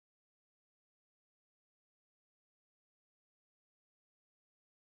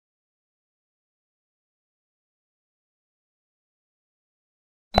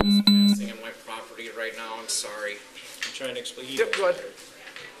Passing on my property right now. I'm sorry. I'm trying to explain. Yep, go ahead.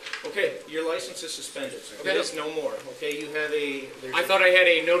 Okay, your license is suspended. Okay, it's no more. Okay, you have a. I thought I had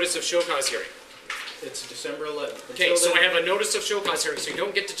a notice of show cause hearing. It's December 11th. Okay, so I have a notice of show cause hearing, so you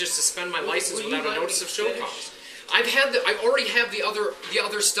don't get to just suspend my license without a notice of show cause. I already have the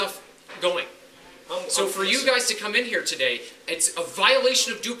other stuff going. So for you guys to come in here today, it's a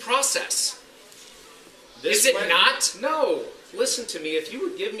violation of due process. Is it not? No. Listen to me. If you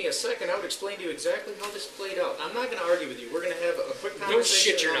would give me a second, I would explain to you exactly how this played out. I'm not going to argue with you. We're going to have a quick conversation. No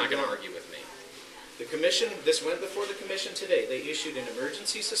shit, you're not going to argue with me. The commission, this went before the commission today. They issued an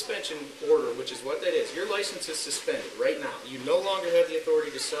emergency suspension order, which is what that is. Your license is suspended right now. You no longer have the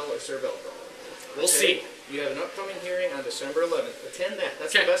authority to sell or serve alcohol. We'll see. You have an upcoming hearing on December 11th. Attend that.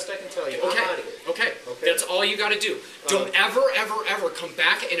 That's the best I can tell you. Okay. I'm out of here. Okay. That's all you got to do. Don't ever, ever, ever come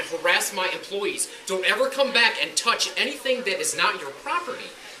back and harass my employees. Don't ever come back and touch anything that is not your property.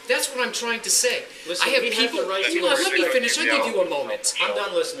 That's what I'm trying to say. Listen, I have people. Let me finish. I'll give you a moment. I'm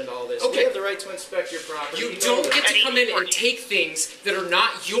done listening to all this. Okay. We have the right to inspect your property. You don't get to come in and take things that are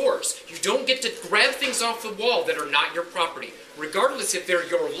not yours. You don't get to grab things off the wall that are not your property. Regardless if they're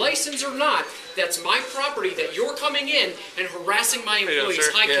your license or not, that's my property that you're coming in and harassing my employees.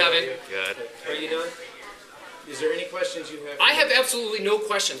 Hi, Kevin. Good. Are you done? Is there any questions you have? I have absolutely no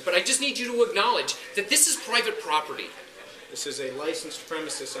questions, but I just need you to acknowledge that this is private property. This is a licensed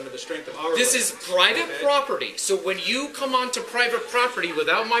premises under the strength of our This license. is private property. So when you come onto private property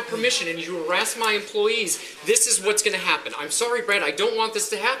without my permission and you harass my employees, this is what's going to happen. I'm sorry, Brad. I don't want this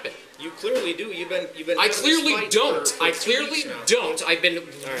to happen. You clearly do. You've been. I clearly don't. I clearly don't. I've been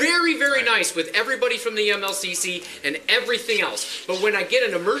very, very nice with everybody from the MLCC and everything else. But when I get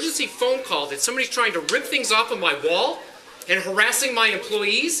an emergency phone call that somebody's trying to rip things off of my wall and harassing my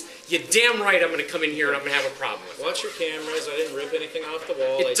employees, you're damn right I'm going to come in here and I'm going to have a problem with it. Watch your cameras. I didn't rip anything off the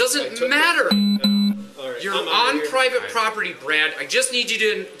wall. It doesn't matter. All right, You're on private property, Brad. I just need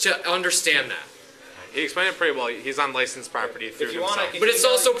you to understand that. He explained it pretty well. He's on licensed property through himself. But it's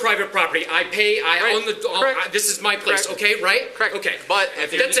also private property. I pay. I own the. This is my place. Okay, right? Correct. Okay. But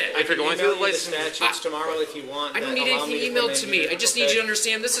that's it. If you're going through the statutes tomorrow, if you want, I don't need anything emailed to me. I just need you to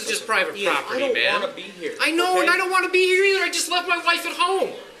understand this is just private property, man. I don't want to be here. I know, and I don't want to be here either. I just left my wife at home.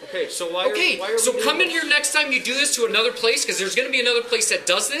 Okay, so why are we come in here next time you do this to another place, because there's going to be another place that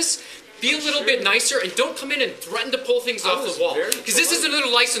does this. Be a little bit nicer, and don't come in and threaten to pull things off the wall. Because this is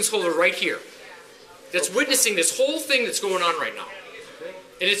another license holder right here that's witnessing this whole thing that's going on right now.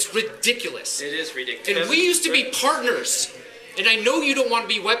 And it's ridiculous. It is ridiculous. And we used to be partners. And I know you don't want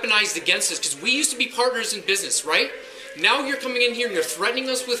to be weaponized against us because we used to be partners in business, right? Now you're coming in here and you're threatening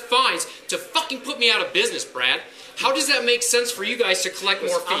us with fines to fucking put me out of business, Brad. How does that make sense for you guys to collect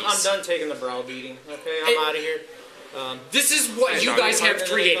more fees? I'm done taking the browbeating, okay? I'm out of here. This is what you guys have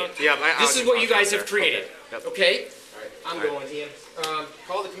created. This is what you guys have created, okay? All right, I'm going, Ian.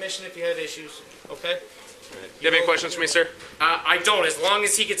 Call the commission if you have issues, okay? You have any questions for me, sir? I don't, as long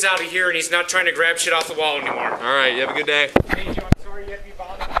as he gets out of here and he's not trying to grab shit off the wall anymore. All right, you have a good day. Hey, Joe, I'm sorry you had to be